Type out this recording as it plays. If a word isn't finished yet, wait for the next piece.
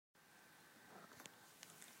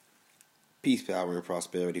Peace, power, and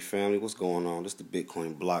prosperity, family. What's going on? This is the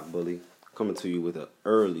Bitcoin Block Bully coming to you with an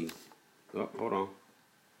early. Oh, hold on.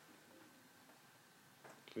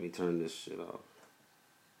 Let me turn this shit off.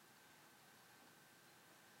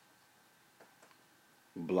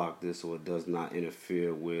 Block this so it does not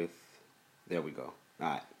interfere with. There we go. All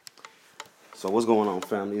right. So what's going on,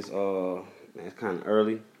 family? It's kind of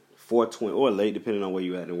early, 4:20 or late, depending on where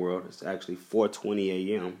you're at in the world. It's actually 4:20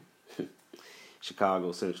 a.m.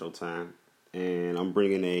 Chicago Central Time. And I'm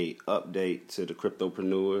bringing a update to the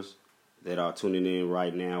cryptopreneurs that are tuning in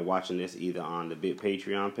right now, watching this either on the Bit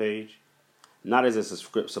Patreon page, not as a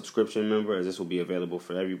subscription member, as this will be available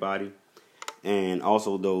for everybody, and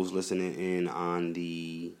also those listening in on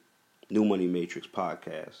the New Money Matrix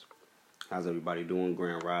podcast. How's everybody doing?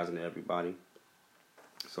 Grand rising to everybody.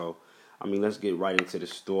 So, let's get right into the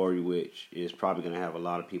story, which is probably going to have a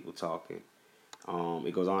lot of people talking.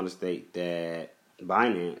 It goes on to state that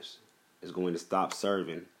Binance is going to stop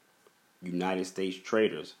serving United States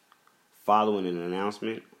traders following an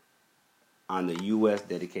announcement on the U.S.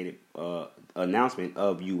 dedicated announcement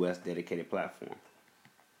of U.S. dedicated platform.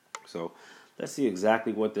 So let's see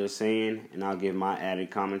exactly what they're saying, and I'll give my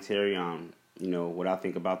added commentary on what I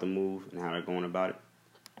think about the move and how they're going about it.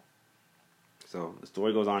 So the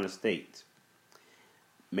story goes on to state,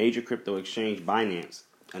 major crypto exchange Binance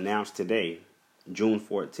announced today, June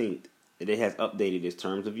 14th, that it has updated its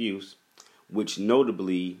terms of use, which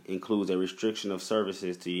notably includes a restriction of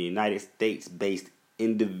services to United States-based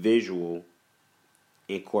individual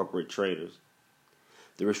and corporate traders.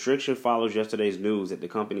 The restriction follows yesterday's news that the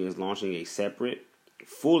company is launching a separate,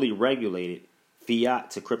 fully regulated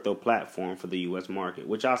fiat to crypto platform for the U.S. market,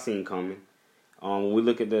 which I've seen coming. When we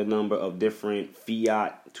look at the number of different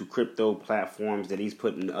fiat to crypto platforms that he's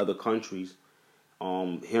put in other countries,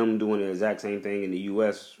 him doing the exact same thing in the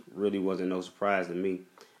U.S. really wasn't no surprise to me.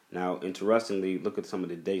 Now, interestingly, look at some of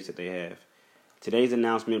the dates that they have. Today's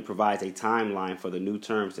announcement provides a timeline for the new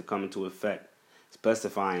terms to come into effect,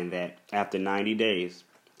 specifying that after 90 days,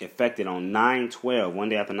 effected on 9/12, one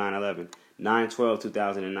day after 9/11,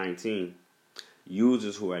 9/12/2019,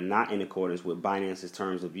 users who are not in accordance with Binance's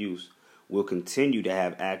terms of use will continue to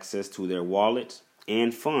have access to their wallets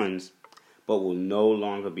and funds, but will no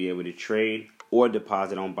longer be able to trade or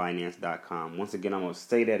deposit on Binance.com. Once again, I'm going to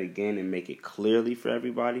say that again and make it clearly for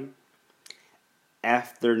everybody.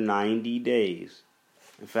 After 90 days.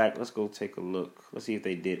 In fact, let's go take a look. Let's see if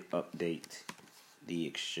they did update the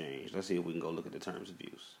exchange. Let's see if we can go look at the terms of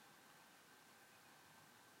use.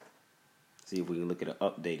 See if we can look at an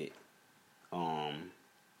updated. Let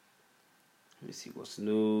me see what's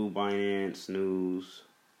new. Binance news.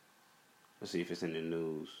 Let's see if it's in the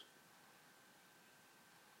news.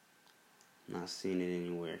 Not seeing it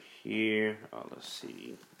anywhere here. Let's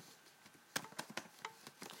see.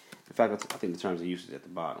 In fact, I think the terms of use is at the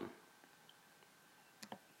bottom.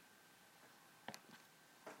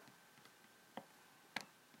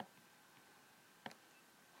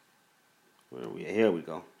 Where are we at? Here we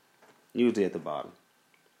go. Usually at the bottom.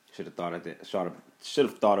 Should have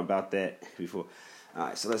thought about that before. All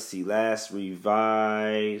right, so let's see. Last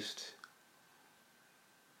revised.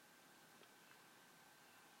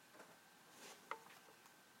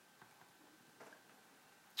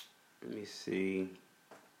 Let me see.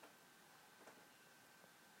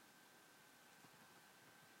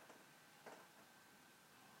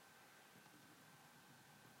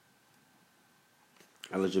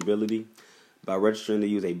 Eligibility. By registering to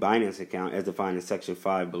use a Binance account as defined in Section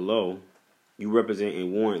 5 below, you represent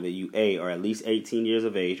and warrant that you A, are at least 18 years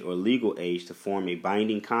of age or legal age to form a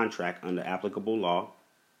binding contract under applicable law.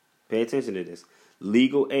 Pay attention to this.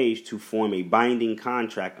 Legal age to form a binding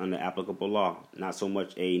contract under applicable law, not so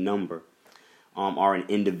much a number, are an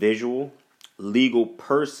individual, legal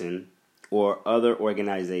person, or other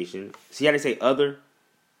organization. See how they say other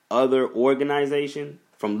organization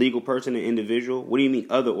from legal person and individual? What do you mean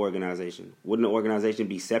other organization? Wouldn't an organization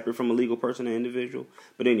be separate from a legal person and individual?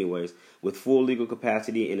 But anyways, with full legal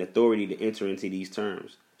capacity and authority to enter into these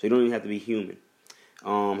terms. So you don't even have to be human.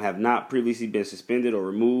 Have not previously been suspended or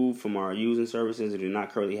removed from our using services and do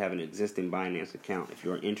not currently have an existing Binance account. If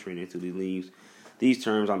you are entering into these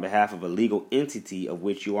terms on behalf of a legal entity of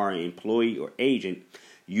which you are an employee or agent,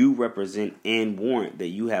 you represent and warrant that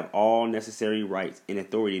you have all necessary rights and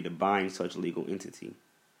authority to bind such legal entity.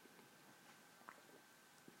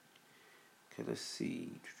 Okay, let's see.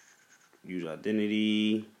 User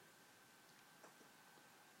identity.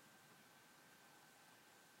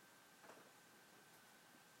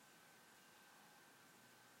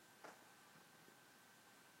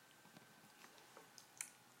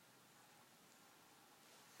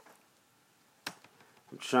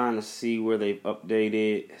 trying to see where they've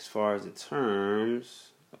updated as far as the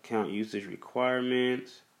terms, account usage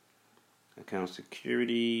requirements, account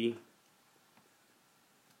security,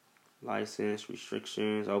 license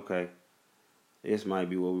restrictions. Okay, this might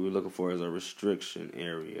be what we were looking for as a restriction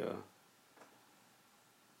area.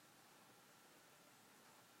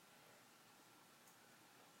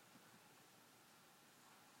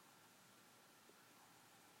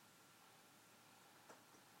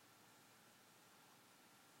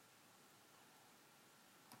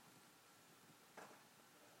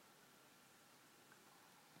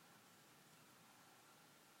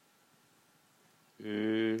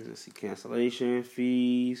 Let's see, cancellation,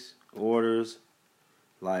 fees, orders,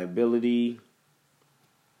 liability,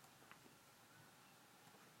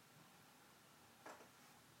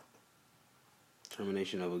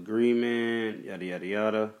 termination of agreement, yada, yada,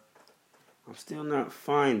 yada. I'm still not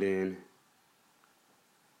finding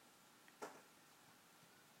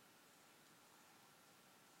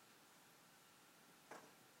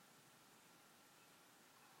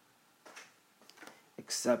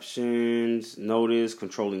exceptions, notice,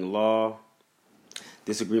 controlling law.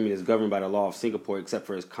 This agreement is governed by the law of Singapore except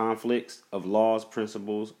for its conflicts of laws,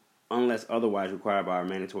 principles, unless otherwise required by a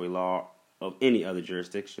mandatory law of any other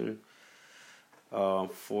jurisdiction.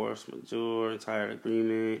 Force majeure, entire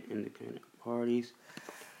agreement, independent parties.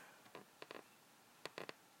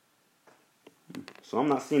 So I'm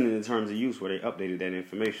not seeing it in terms of use where they updated that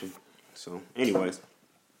information. So anyways,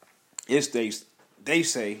 they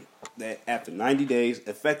say that after 90 days,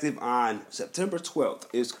 effective on September 12th,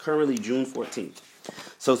 it's currently June 14th.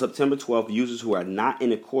 So September 12th, users who are not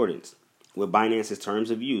in accordance with Binance's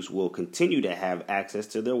terms of use will continue to have access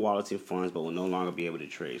to their wallets and funds, but will no longer be able to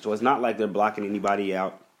trade. So it's not like they're blocking anybody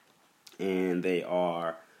out, and they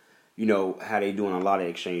are, how they do in a lot of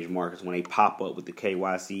exchange markets. When they pop up with the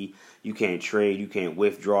KYC, you can't trade, you can't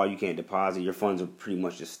withdraw, you can't deposit. Your funds are pretty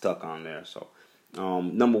much just stuck on there. So,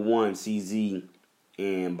 number one, CZ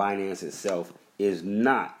and Binance itself is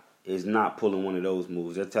not pulling one of those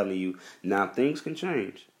moves. They're telling you now things can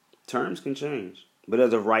change, terms can change, but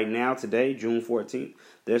as of right now, today, June 14th,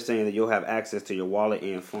 they're saying that you'll have access to your wallet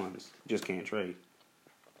and funds. You just can't trade.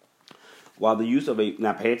 While the use of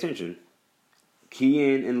now pay attention, key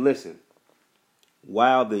in and listen.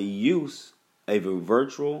 While the use of a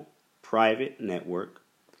virtual private network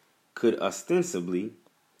could ostensibly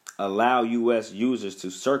allow U.S. users to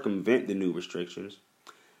circumvent the new restrictions,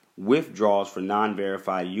 withdrawals for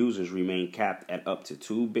non-verified users remain capped at up to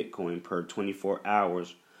 2 Bitcoin per 24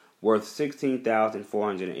 hours, worth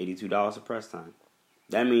 $16,482 of press time.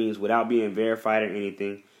 That means without being verified or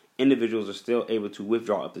anything, individuals are still able to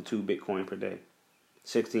withdraw up to 2 Bitcoin per day.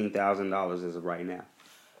 $16,000 as of right now.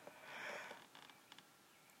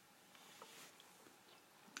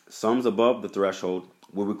 Sums above the threshold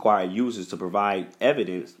will require users to provide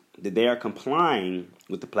evidence that they are complying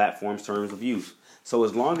with the platform's terms of use. So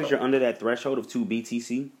as long as you're under that threshold of 2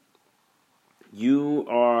 BTC, you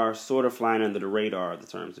are sort of flying under the radar of the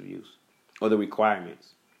terms of use or the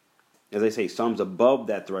requirements. As I say, sums above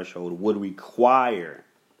that threshold would require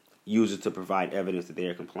users to provide evidence that they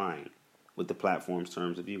are complying with the platform's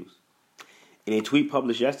terms of use. In a tweet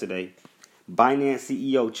published yesterday, Binance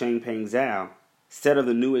CEO Changpeng Zhao said of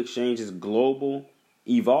the new exchange's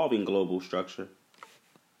evolving global structure,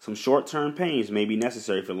 some short-term pains may be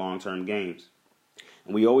necessary for long-term gains.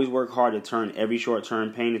 And we always work hard to turn every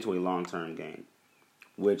short-term pain into a long-term gain,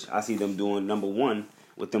 which I see them doing, number one,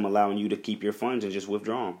 with them allowing you to keep your funds and just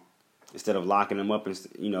withdraw them instead of locking them up and,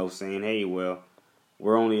 saying, hey, well,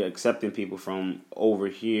 we're only accepting people from over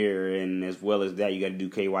here, and as well as that, you got to do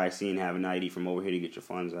KYC and have an ID from over here to get your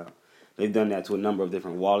funds out. They've done that to a number of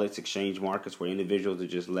different wallets, exchange markets, where individuals are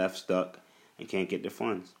just left stuck and can't get their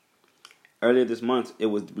funds. Earlier this month, it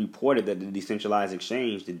was reported that the decentralized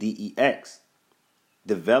exchange, the DEX,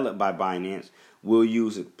 developed by Binance, will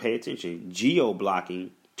use, pay attention, geo-blocking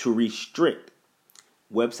to restrict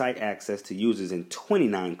website access to users in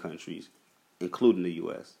 29 countries, including the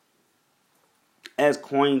U.S. As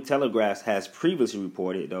Cointelegraph has previously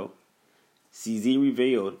reported, though, CZ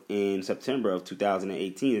revealed in September of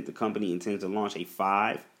 2018 that the company intends to launch a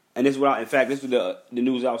 5, and this is the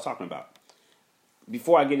news I was talking about.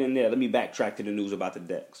 Before I get in there, let me backtrack to the news about the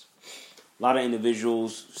DEX. A lot of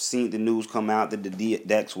individuals seen the news come out that the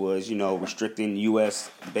DEX was, restricting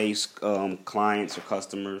U.S.-based clients or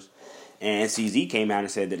customers. And CZ came out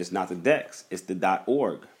and said that it's not the DEX, it's the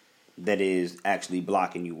 .org that is actually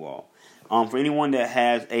blocking you all. For anyone that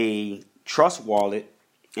has a Trust wallet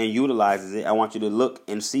and utilizes it, I want you to look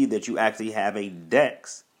and see that you actually have a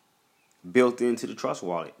DEX built into the Trust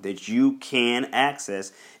wallet that you can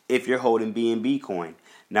access if you're holding BNB coin.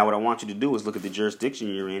 Now, what I want you to do is look at the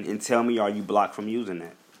jurisdiction you're in and tell me, are you blocked from using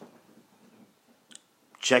that?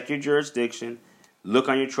 Check your jurisdiction. Look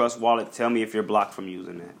on your Trust Wallet. Tell me if you're blocked from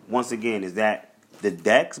using that. Once again, is that the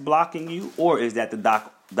DEX blocking you, or is that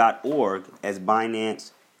the .org, as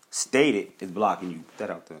Binance stated, is blocking you? Put that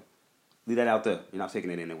out there. Leave that out there. You're not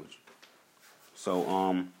taking it in there with you. So,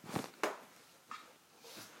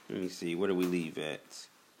 let me see. Where do we leave at?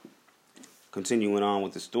 Continuing on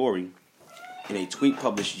with the story. In a tweet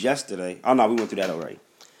published yesterday. Oh, no, we went through that already.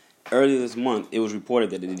 Earlier this month, it was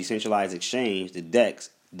reported that the decentralized exchange, the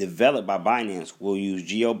DEX, developed by Binance, will use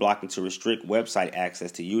geo-blocking to restrict website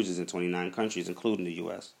access to users in 29 countries, including the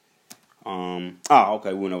U.S.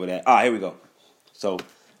 Okay, we went over that. Here we go. So,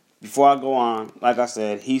 before I go on, like I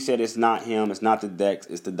said, he said it's not him, it's not the DEX,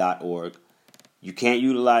 it's the .org. You can't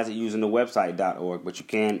utilize it using the website .org, but you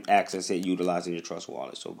can access it utilizing your Trust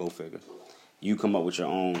Wallet, so go figure. You come up with your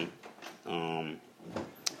own,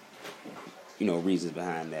 reasons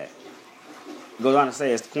behind that. It goes on to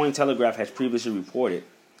say, as Cointelegraph has previously reported,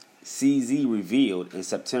 CZ revealed in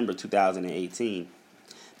September 2018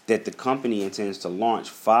 that the company intends to launch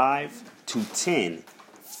 5 to 10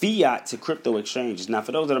 fiat to crypto exchanges. Now,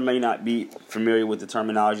 for those that may not be familiar with the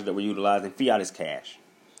terminology that we're utilizing, fiat is cash.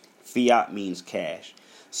 Fiat means cash.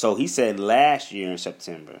 So he said last year in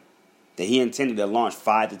September that he intended to launch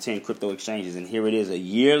 5 to 10 crypto exchanges. And here it is a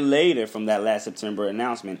year later from that last September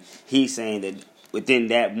announcement. He's saying that within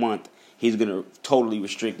that month, he's going to totally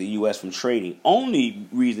restrict the U.S. from trading. Only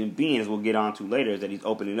reason being, as we'll get on to later, is that he's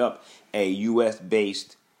opening up a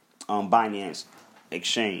U.S.-based Binance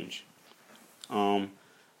exchange. What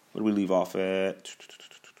do we leave off at?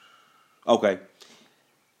 Okay.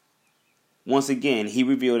 Once again, he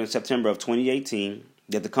revealed in September of 2018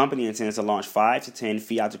 that the company intends to launch 5 to 10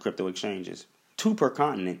 fiat to crypto exchanges, 2 per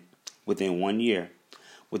continent, within 1 year,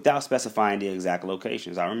 without specifying the exact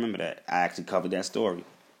locations. I remember that. I actually covered that story.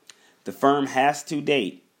 The firm has to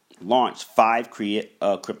date launched 5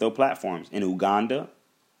 crypto platforms in Uganda,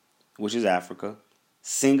 which is Africa,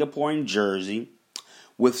 Singapore and Jersey,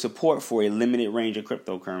 with support for a limited range of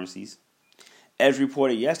cryptocurrencies. As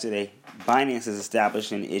reported yesterday, Binance is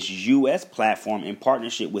establishing its U.S. platform in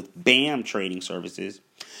partnership with BAM Trading Services,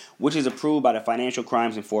 which is approved by the Financial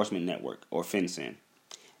Crimes Enforcement Network, or FinCEN.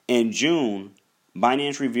 In June,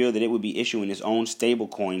 Binance revealed that it would be issuing its own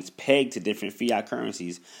stablecoins pegged to different fiat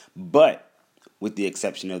currencies, but with the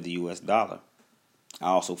exception of the U.S. dollar. I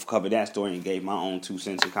also covered that story and gave my own 2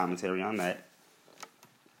 cents of commentary on that.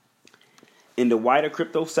 In the wider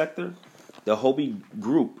crypto sector, the Huobi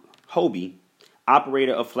Group,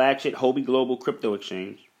 operator of flagship Huobi Global Crypto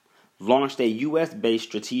Exchange, launched a U.S.-based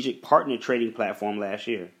strategic partner trading platform last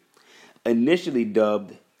year, initially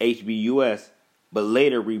dubbed HBUS, but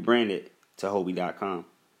later rebranded to Huobi.com.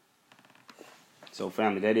 So,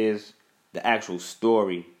 family, that is the actual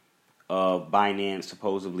story of Binance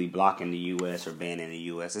supposedly blocking the U.S. or banning the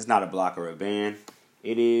U.S. It's not a block or a ban.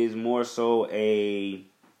 It is more so a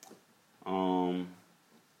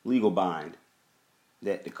legal bind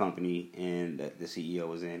that the company and the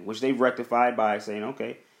CEO is in, which they've rectified by saying,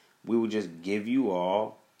 okay, we will just give you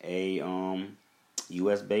all a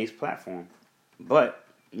U.S.-based platform. But,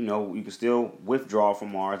 you can still withdraw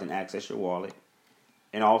from ours and access your wallet.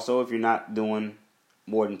 And also, if you're not doing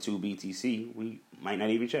more than 2 BTC, we might not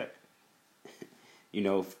even check.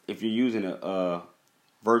 If you're using a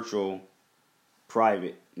virtual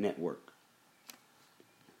private network.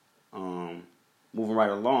 Moving right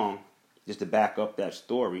along, just to back up that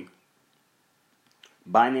story,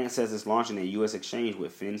 Binance says it's launching a U.S. exchange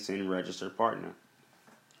with FinCEN registered partner.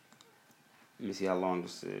 Let me see how long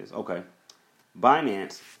this is. Okay.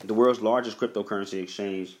 Binance, the world's largest cryptocurrency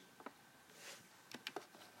exchange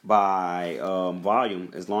by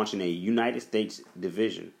volume, is launching a United States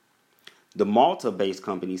division. The Malta-based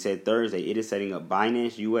company said Thursday it is setting up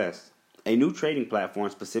Binance US, a new trading platform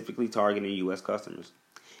specifically targeting U.S. customers,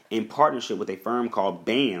 in partnership with a firm called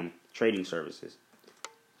BAM Trading Services.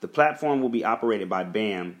 The platform will be operated by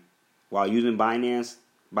BAM while using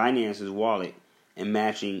Binance's wallet and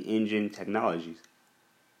matching engine technologies.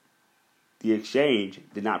 The exchange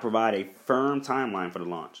did not provide a firm timeline for the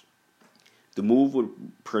launch. The move would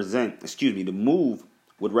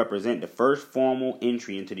represent the first formal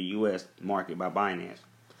entry into the U.S. market by Binance,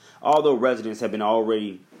 although residents have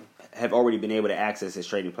already been able to access its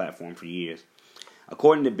trading platform for years.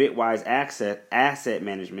 According to Bitwise Asset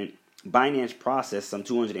Management, Binance processed some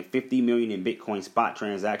 250 million in Bitcoin spot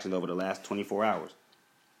transactions over the last 24 hours,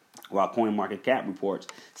 while CoinMarketCap reports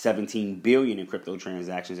 17 billion in crypto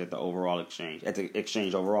transactions at the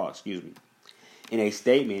exchange overall. In a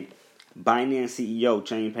statement, Binance CEO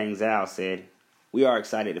Changpeng Zhao said, "We are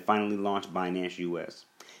excited to finally launch Binance US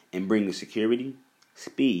and bring the security,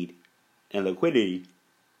 speed, and liquidity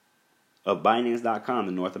of Binance.com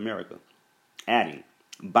to North America." Adding,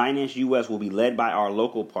 "Binance US will be led by our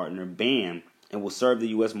local partner, BAM, and will serve the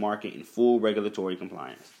US market in full regulatory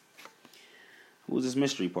compliance." Who is this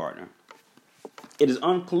mystery partner? It is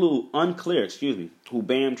unclear, who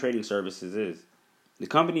BAM Trading Services is. The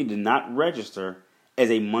company did not register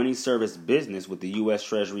as a money service business with the U.S.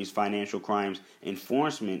 Treasury's Financial Crimes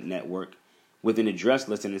Enforcement Network with an address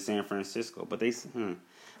listed in San Francisco.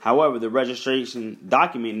 However, the registration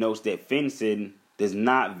document notes that FinCEN does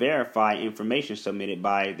not verify information submitted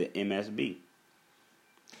by the MSB.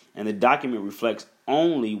 And the document reflects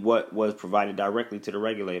only what was provided directly to the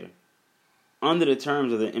regulator. Under the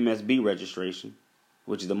terms of the MSB registration,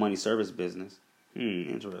 which is the money service business,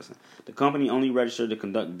 interesting, the company only registered to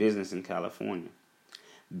conduct business in California.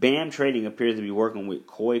 BAM Trading appears to be working with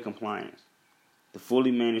COI Compliance, the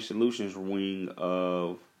fully managed solutions wing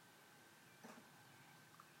of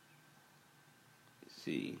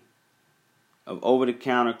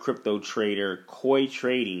over-the-counter crypto trader COI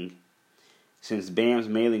Trading, since BAM's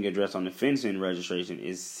mailing address on the FinCEN registration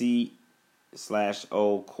is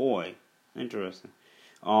C/O COI. Interesting.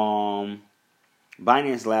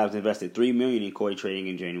 Binance Labs invested $3 million in COI Trading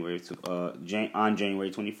in on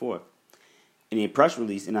January 24th. In a press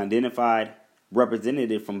release, an identified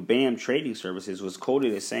representative from BAM Trading Services was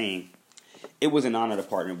quoted as saying, "It was an honor to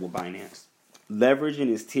partner with Binance. Leveraging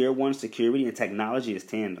its Tier 1 security and technology is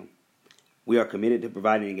tandem. We are committed to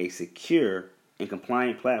providing a secure and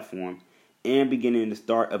compliant platform and beginning the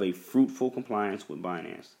start of a fruitful compliance with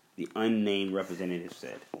Binance," the unnamed representative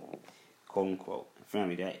said. Quote unquote.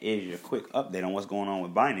 Family, that is your quick update on what's going on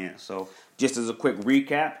with Binance. So, just as a quick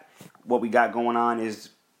recap, what we got going on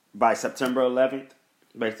is by September 11th,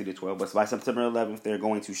 basically the 12th, but by September 11th, they're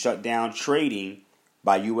going to shut down trading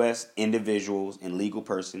by U.S. individuals and legal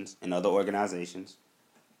persons and other organizations.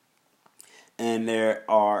 And they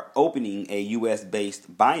are opening a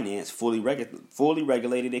U.S.-based Binance fully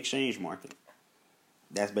regulated exchange market.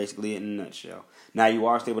 That's basically it in a nutshell. Now, you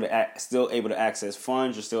are still able to access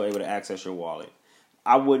funds. You're still able to access your wallet.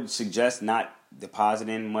 I would suggest not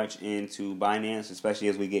depositing much into Binance, especially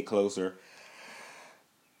as we get closer.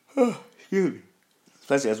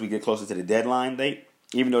 Especially as we get closer to the deadline date.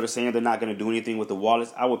 Even though they're saying they're not going to do anything with the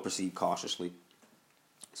wallets, I would proceed cautiously.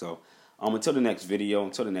 So, until the next video,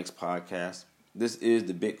 until the next podcast, this is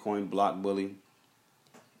the Bitcoin Block Bully.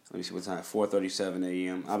 Let me see what time, 4:37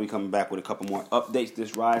 a.m. I'll be coming back with a couple more updates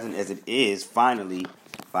this rising, as it is finally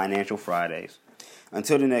Financial Fridays.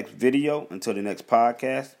 Until the next video, until the next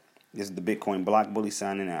podcast, this is the Bitcoin Block Bully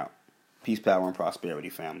signing out. Peace, power, and prosperity,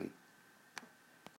 family.